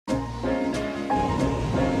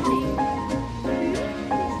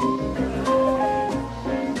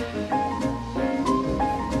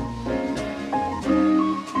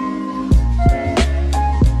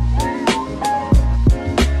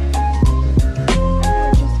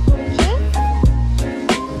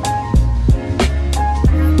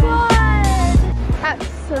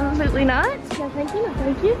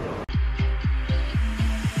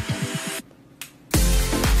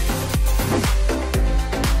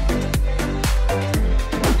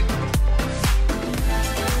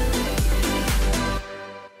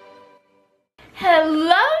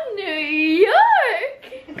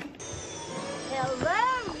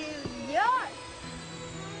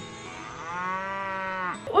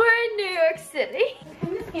City.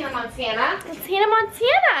 This is Hannah, Montana. It's Hannah,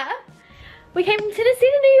 Montana. We came from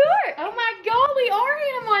Tennessee to New York. Oh my God, we are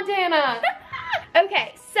Hannah, Montana.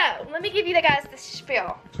 Okay, so let me give you guys the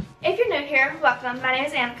spiel. If you're new here, welcome. My name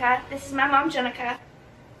is Annika. This is my mom, Jenica.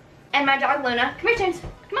 And my dog, Luna. Come here, Tunes.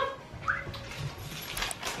 Come on.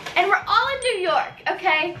 And we're all in New York,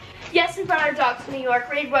 okay? Yes, we brought our dogs to New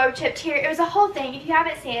York. We road tripped here. It was a whole thing. If you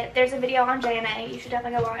haven't seen it, there's a video on JNA. You should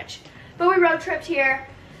definitely go watch. But we road tripped here.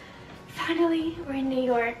 Finally, we're in New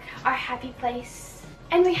York, our happy place.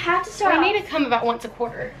 And we have to start We need to come about once a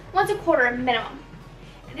quarter. Once a quarter minimum.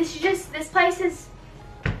 This place is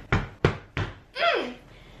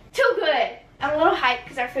too good. I'm a little hyped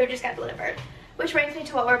because our food just got delivered. Which brings me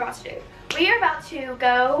to what we're about to do. We are about to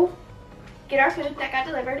go get our food that got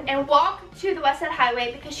delivered and walk to the West Side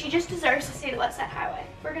Highway because she just deserves to see the West Side Highway.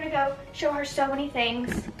 We're gonna go show her so many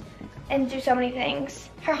things and do so many things.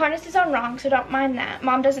 Her harness is on wrong, so don't mind that.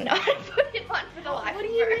 Mom doesn't know how to put it on for the life What do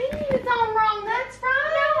of you her. mean it's on wrong? That's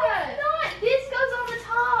right. No, it's not. This goes on the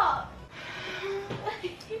top.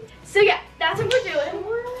 So yeah, that's what we're doing.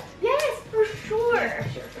 Yes, for sure.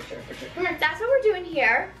 Yes, for sure. Come here. That's what we're doing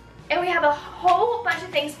here. And we have a whole bunch of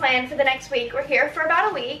things planned for the next week. We're here for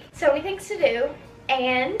about a week. So many things to do.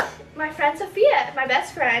 And my friend Sophia, my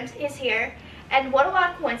best friend, is here. And what a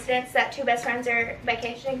lot of coincidence that two best friends are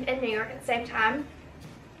vacationing in New York at the same time.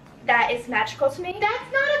 That is magical to me.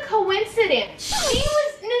 That's not a coincidence. She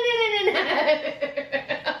was, no.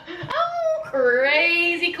 Oh,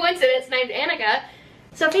 crazy coincidence named Annika.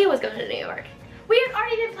 Sophia was going to New York. We had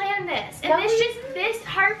already been planning this. And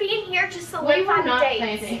her being here just We solidified were the not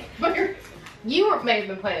dates. planning. You may have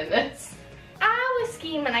been planning this. I was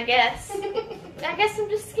scheming, I guess. I guess I'm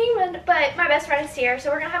just scheming, but my best friend is here,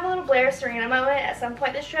 so we're gonna have a little Blair Serena moment at some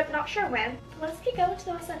point this trip, not sure when. Let's get going to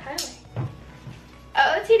the West Side Highway.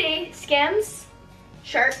 OOTD, Skims,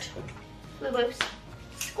 shirt, Lulu's,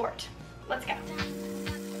 skirt. Let's go.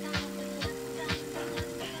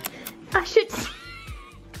 I should,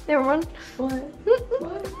 never mind.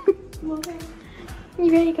 What?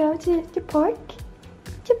 You ready to go to the park?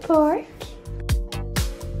 To park?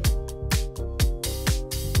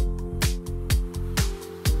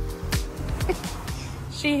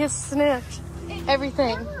 She has sniffed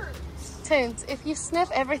everything. Tunes, if you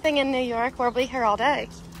sniff everything in New York, we'll be here all day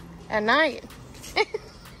at night.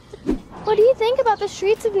 What do you think about the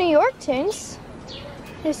streets of New York, Tunes?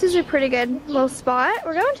 This is a pretty good little spot.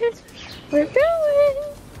 We're going, Tunes. We're going.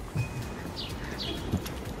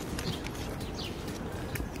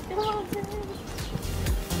 Come on, Tunes.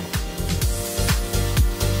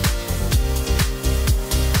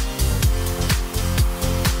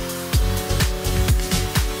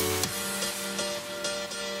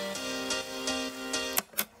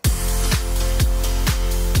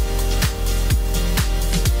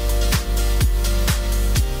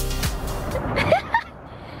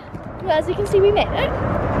 As you can see, we made it.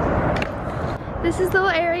 This is the little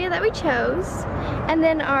area that we chose, and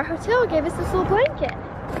then our hotel gave us this little blanket.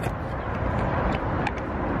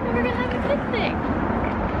 And we're gonna have a picnic.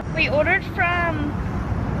 We ordered from,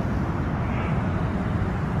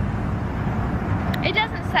 it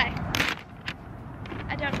doesn't say.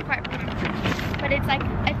 I don't quite remember, but it's like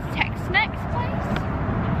a Tex-Mex place.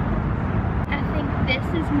 I think this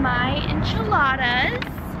is my enchiladas.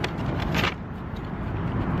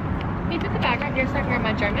 Can you put the bag right here so I can grab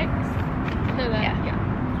my drum mix? So that, yeah.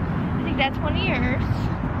 I think that's one of yours.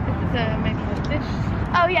 This is maybe a fish.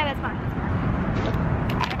 Oh yeah, that's mine.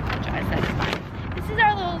 I apologize, that's fine. This is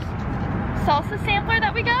our little salsa sampler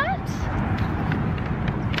that we got.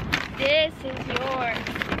 This is yours.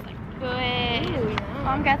 It's like good. Ooh, yeah.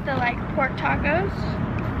 Mom got the like pork tacos.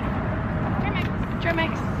 Drum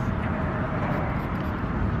mix.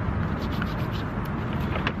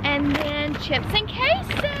 And then chips and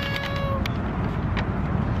queso.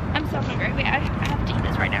 I'm so hungry. I have to eat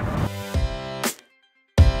this right now.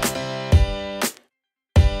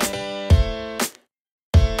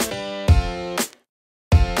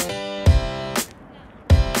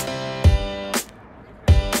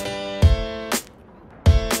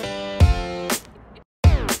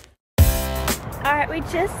 Alright, we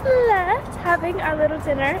just left having our little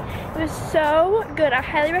dinner. It was so good. I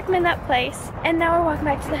highly recommend that place. And now we're walking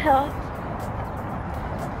back to the hill.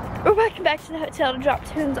 We're walking back to the hotel to drop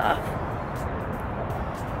Tunes off.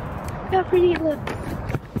 Look how pretty it looks.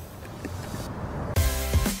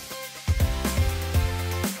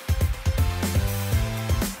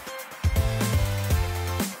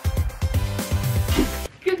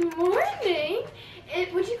 Good morning.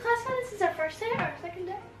 Would you classify this as our first day or our second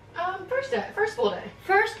day? First full day.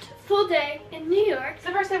 First full day in New York. It's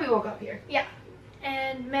the first day we woke up here. Yeah.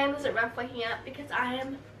 And man, was it rough waking up because I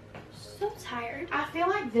am so tired. I feel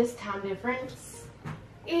like this time difference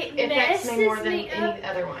It affects me more than messes me any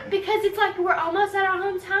other one. because it's like we're almost at our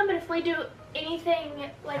home time, but if we do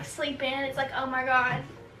anything like sleep in, it's like, oh my god,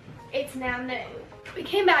 it's now noon. We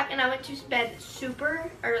came back and I went to bed super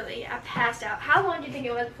early. I passed out. How long do you think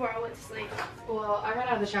it was before I went to sleep? Well, I got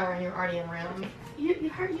out of the shower and you're already in room.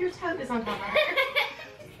 Your toe is on top of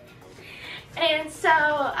it. And so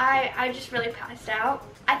I just really passed out.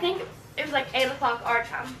 I think it was like 8 o'clock our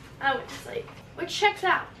time. I went to sleep, which checks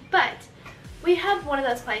out. But we have one of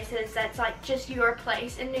those places that's like just your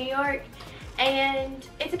place in New York, and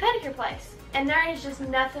it's a pedicure place, and there is just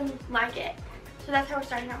nothing like it. So that's how we're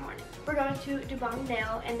starting our morning. We're going to Dubong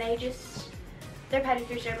Nail, and their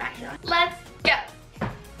pedicures are immaculate. Let's go.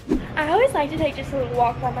 I always like to take just a little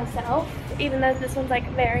walk by myself, even though this one's like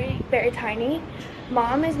very, very tiny.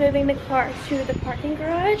 Mom is moving the car to the parking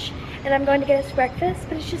garage, and I'm going to get us breakfast,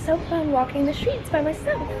 but it's just so fun walking the streets by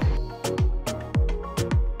myself.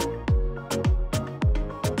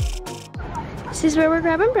 This is where we're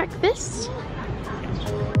grabbing breakfast.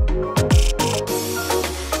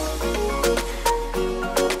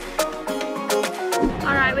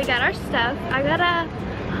 Alright, we got our stuff. I got a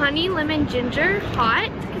honey lemon ginger hot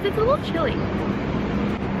because it's a little chilly.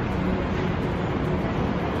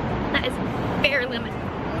 That is very lemon.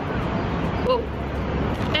 Whoa.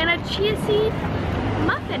 And a chia seed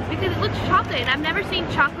muffin because it looks chocolate, and I've never seen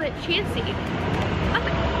chocolate chia seed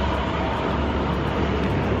muffin.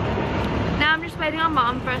 Now I'm just waiting on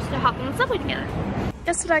Mom for us to hop on the subway together.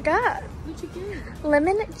 Guess what I got? What'd you get?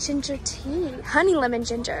 Lemon ginger tea. Honey lemon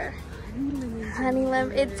ginger. Honey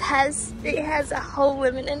lemon. It has a whole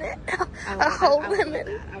lemon in it. A whole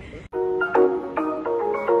lemon.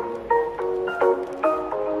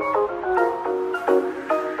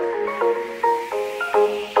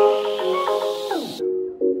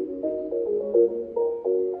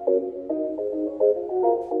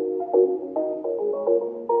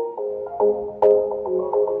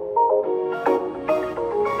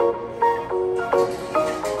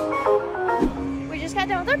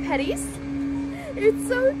 Petties. It's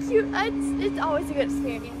so cute. It's always a good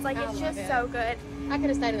experience. Like, it's just so good. I could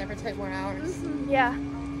have stayed in there for 2 more hours. Yeah.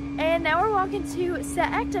 And now we're walking to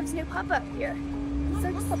Set Active's new pop-up here. So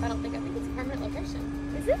I think it's a permanent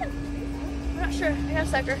location. Is it? I'm not sure. I got a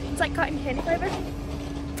sucker. It's like cotton candy flavor.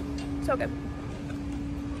 So good.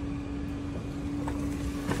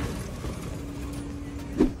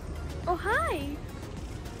 Oh, hi.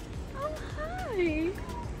 Oh, hi.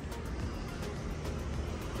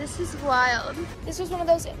 This is wild. This was one of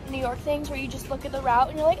those New York things where you just look at the route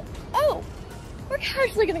and you're like, oh, we're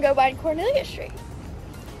actually gonna go by Cornelia Street.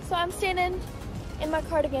 So I'm standing in my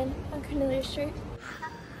cardigan on Cornelia Street.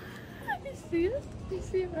 You see this? You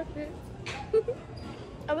see it right there?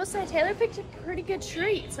 I will say Taylor picked a pretty good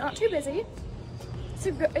street. It's not too busy.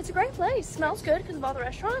 It's a great place. Smells good because of all the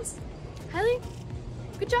restaurants. Haley,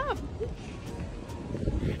 good job.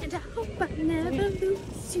 And I hope I never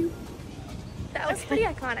lose you. That was pretty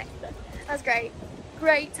iconic. That was great.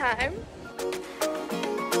 Great time.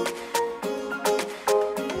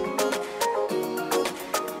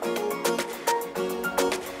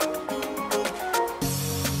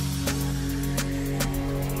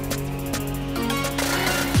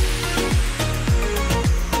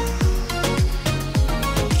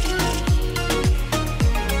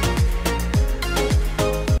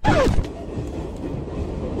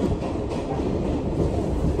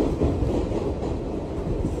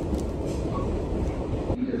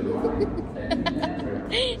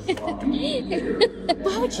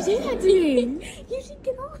 Why would you do that to me? You should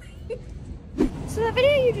get on. So the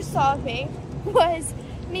video you just saw of me was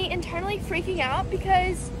me internally freaking out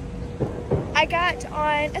because I got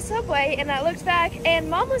on a subway and I looked back and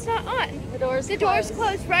Mom was not on. The doors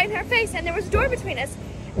closed right in her face, and there was a door between us,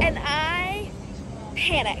 and I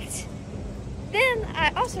panicked. Then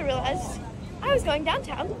I also realized I was going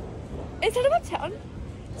downtown instead of uptown,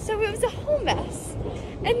 so it was a whole mess.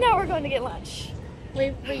 And now we're going to get lunch.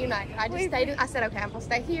 We reunited. I said, okay, I'm gonna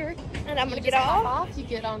stay here. And I'm gonna get off. You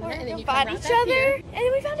get on there, and then you find come each right other. here. And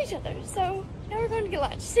then we found each other. So now we're going to get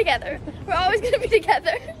lunch together. We're always gonna be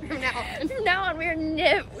together. From now on. From now on, we're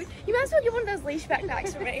never. You might as well get one of those leash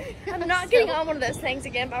backpacks for me. I'm not getting on one of those things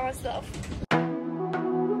again by myself.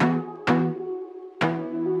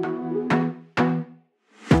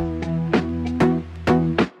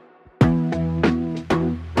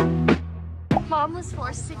 Mom was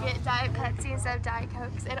forced to get Diet Pepsi instead of Diet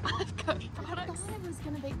Cokes and Olive Coke products. I thought it was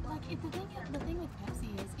gonna be like the thing with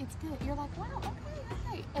Pepsi is it's good. You're like, wow,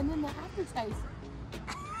 okay, and then the aftertaste,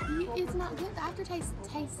 it's not good. The aftertaste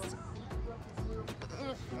tastes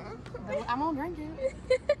I'm gonna drink it.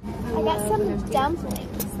 I got some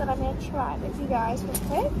dumplings that I'm gonna try with you guys real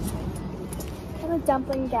quick. I'm a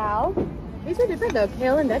dumpling gal. These are different though,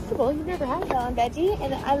 kale and vegetable. You've never had Kale and veggie,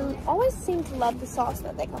 and I always seem to love the sauce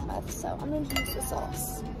that they come with, so I'm gonna use the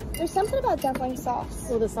sauce. There's something about dumpling sauce.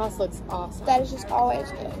 Well, the sauce looks awesome. That is just always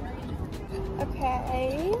good.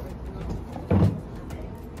 Okay.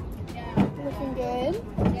 Looking good.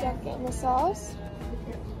 Don't get in the sauce.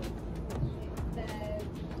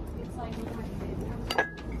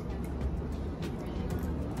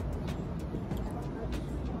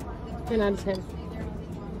 10 out of 10.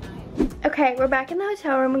 Okay, we're back in the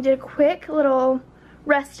hotel room. We did a quick little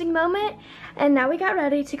resting moment, and now we got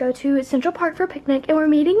ready to go to Central Park for a picnic, and we're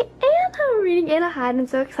meeting Anna. We're meeting Anna Hyde. I'm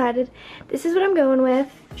so excited. This is what I'm going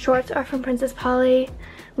with. Shorts are from Princess Polly.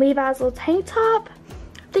 Levi's little tank top.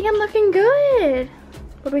 I think I'm looking good.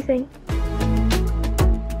 What do we think?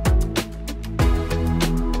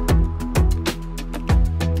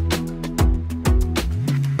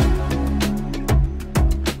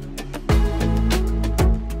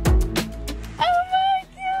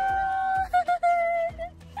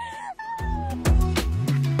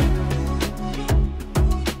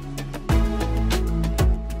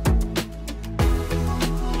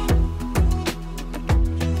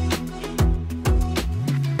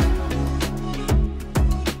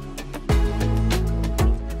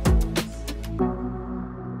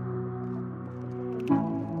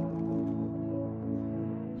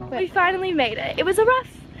 We finally made it. It was a rough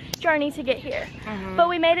journey to get here, but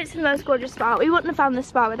we made it to the most gorgeous spot. We wouldn't have found this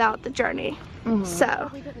spot without the journey.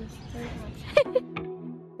 So.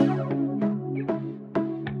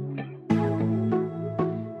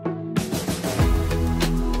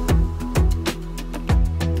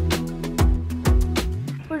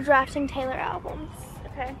 We're drafting Taylor albums.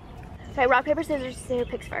 Okay. Okay, rock, paper, scissors, see who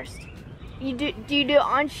picks first. Do you do it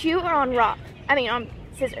on shoot or on rock? I mean on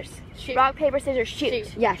scissors. Shoot. Rock, paper, scissors,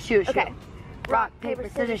 shoot. Yeah, shoot. Okay. Rock, paper,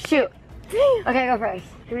 scissors, shoot. Okay, go first.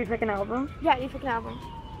 Can we pick an album? Yeah, you pick an album.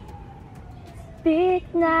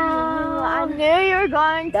 Speak now. I knew you were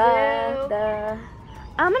going to. Duh.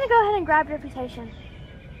 I'm gonna go ahead and grab Reputation.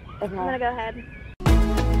 Okay. I'm gonna go ahead.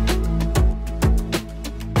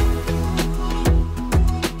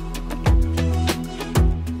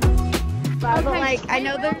 But like, I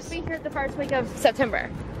know there's the first week of September.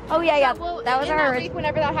 Oh yeah. Well, that was in our that week,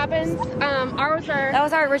 whenever that happens. That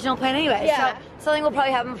was our original plan anyway. Yeah. So something will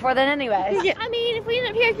probably happen before then anyway. Yeah. I mean, if we end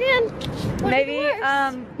up here again, Maybe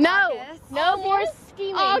No more August?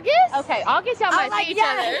 scheming. August? Okay, August y'all might see each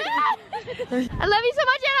other. I love you so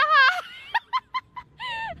much, Anna.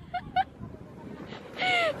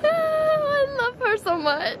 I love her so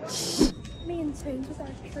much. Me and Toons with our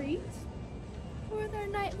treats. With our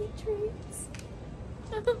nightly treats.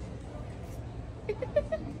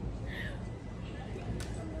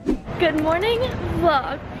 Good morning,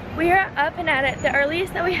 vlog. We are up and at it, the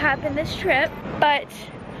earliest that we have been this trip, but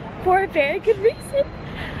for a very good reason.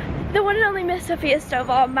 The one and only Miss Sophia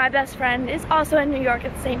Stovall, my best friend, is also in New York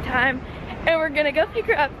at the same time, and we're gonna go pick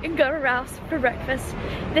her up and go to Ralph's for breakfast.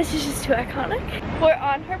 This is just too iconic. We're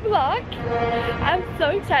on her block. I'm so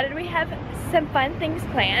excited. We have some fun things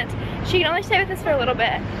planned. She can only stay with us for a little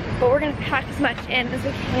bit, but we're gonna pack as much in as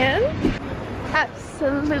we can.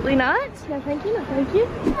 Absolutely not. No thank you, no thank you.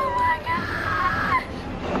 Oh my god!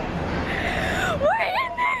 We're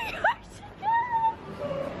in New York together!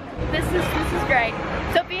 This is great.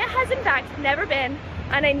 Sophia has in fact never been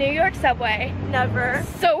on a New York subway. Never.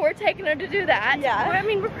 So we're taking her to do that. Yeah. I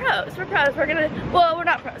mean, we're pros. We're pros. We're gonna, well, we're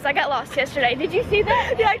not pros. I got lost yesterday. Did you see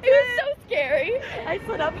that? Yeah, I did. It was so scary. I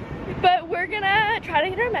split up. But we're gonna try to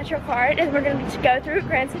get our Metro card and we're gonna go through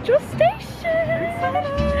Grand Central Station.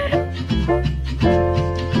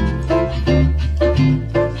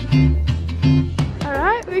 All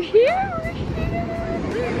right, we're here.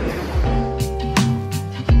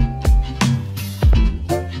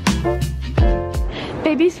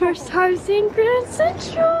 Baby's first time seeing Grand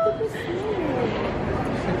Central.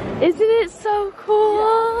 Isn't it so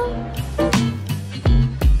cool?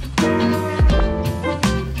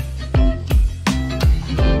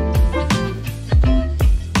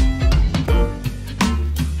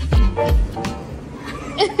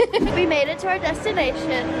 We made it to our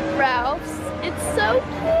destination, Ralph's. It's so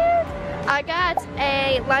cute. I got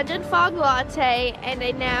a London fog latte and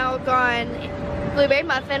a now gone blueberry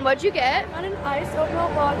muffin. What'd you get? Got an iced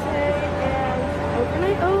oatmeal latte and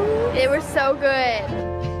overnight oats. They were so good.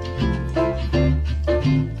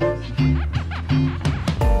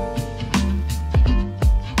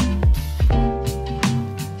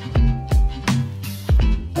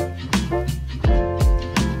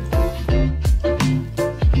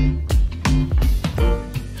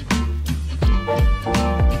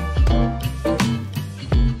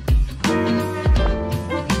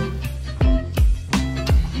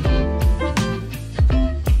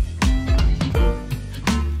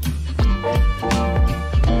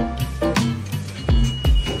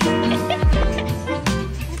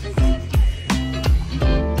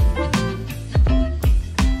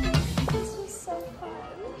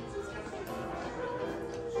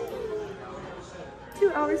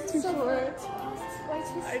 2 hours too short. Way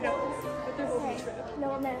too I know. But there will be a trip. No,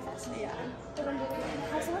 we're manifesting. Yeah. We're gonna do it.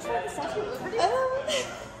 Have so much fun at the Statue of Liberty.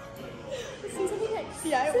 See you next.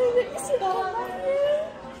 Yeah. See you next.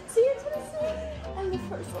 See you in Tennessee. And the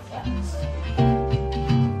first look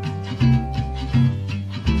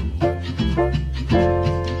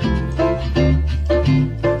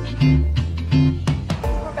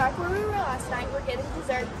We're back where we were last night. We're getting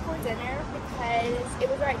dessert before dinner because it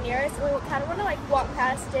was right near us. And we kind of want to like walk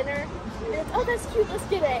past dinner. And it's, oh, that's cute. Let's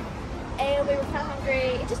get it. And we were kind of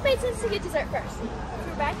hungry. It just made sense to get dessert first. So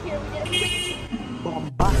we're back here. We did a quick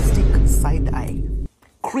bombastic side eye,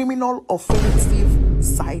 criminal offensive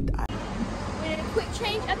side eye. We did a quick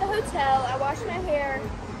change at the hotel. I washed my hair.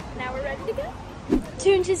 Now we're ready to go.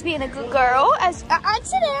 Toon's just being a good girl.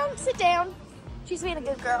 Sit down. She's being a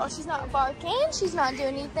good girl. She's not barking. She's not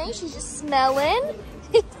doing anything. She's just smelling.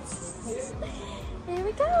 Here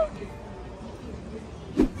we go.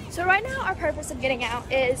 So right now our purpose of getting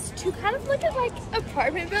out is to kind of look at like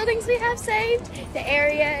apartment buildings we have saved, the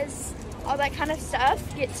areas, all that kind of stuff,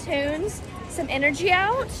 get tunes, some energy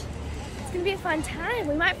out. It's gonna be a fun time.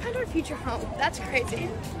 We might find our future home. That's crazy.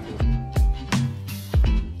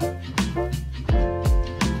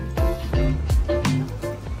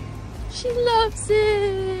 She loves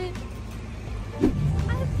it.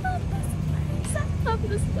 I love this place. I love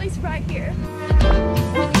this place right here.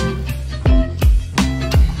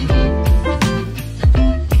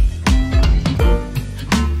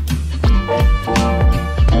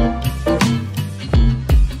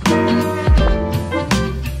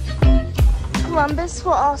 Columbus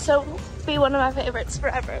will also be one of my favorites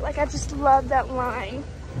forever. Like, I just love that line.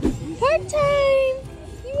 Park time!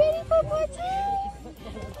 You ready for park time?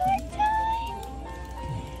 Park time!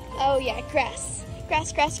 Oh yeah, grass.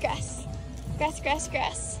 Grass, grass, grass. Grass, grass,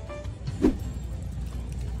 grass.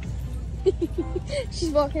 She's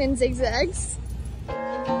walking in zigzags.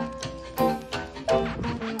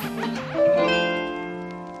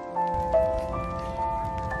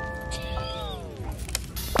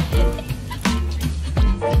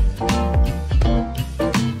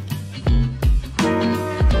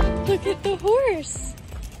 Look at the horse.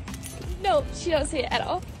 No, she don't see it at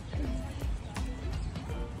all.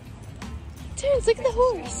 Terrence, look at the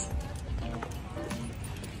horse.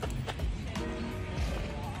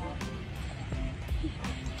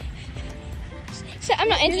 So I'm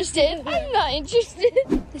not interested. I'm not interested.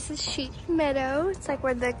 This is Sheep Meadow. It's like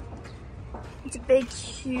where it's a big,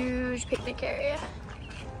 huge picnic area.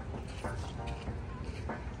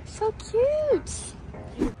 So cute.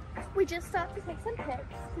 We just stopped to take some pics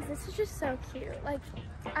because this is just so cute. Like,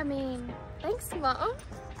 I mean, thanks, Mom.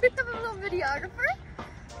 We have a little videographer.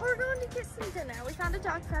 We're going to get some dinner. We found a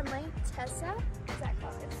dog friendly, Tessa. Is that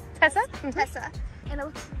called? Tessa? Tessa. And it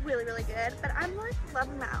looks really, really good. But I'm like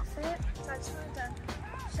loving my outfit, so I just wanted to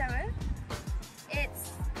show it.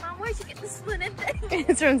 It's, Mom, where'd you get this linen thing?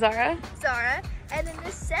 It's from Zara. Zara. And then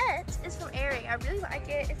this set is from Aerie. I really like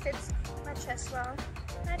it. It fits my chest well.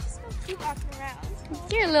 And I just feel cute walking around.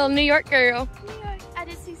 You're a little New York girl. New York. I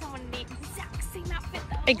did see someone in the exact same outfit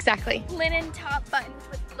though. Exactly. Linen top buttons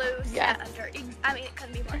with blue set under. I mean, it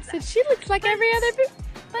couldn't be more So exact. she looks like every other boo.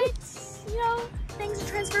 But, you know, things are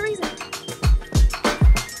trends for a reason.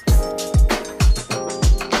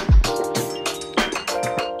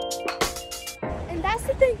 And that's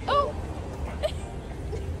the thing. Oh!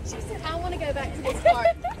 She said, I want to go back to this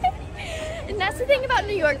part. And that's the thing about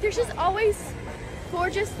New York. There's just always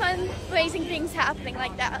gorgeous, fun, amazing things happening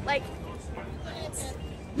like that. Like,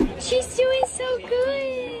 she's doing so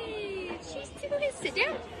good. She's doing it. Sit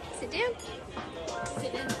down. Sit down.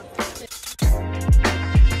 Sit down.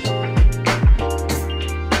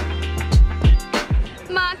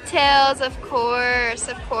 Mocktails, of course,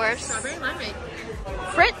 of course. Strawberry limeade.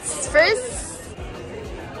 Frizz.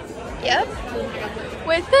 Yep.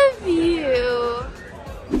 With a view.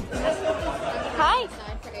 Hi.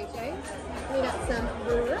 For AJ. We got some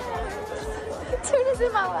Tuna's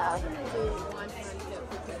in my lap.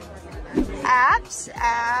 Apps,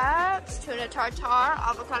 tuna tartare,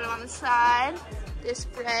 avocado on the side. This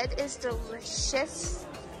bread is delicious.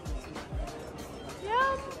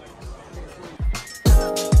 Yum.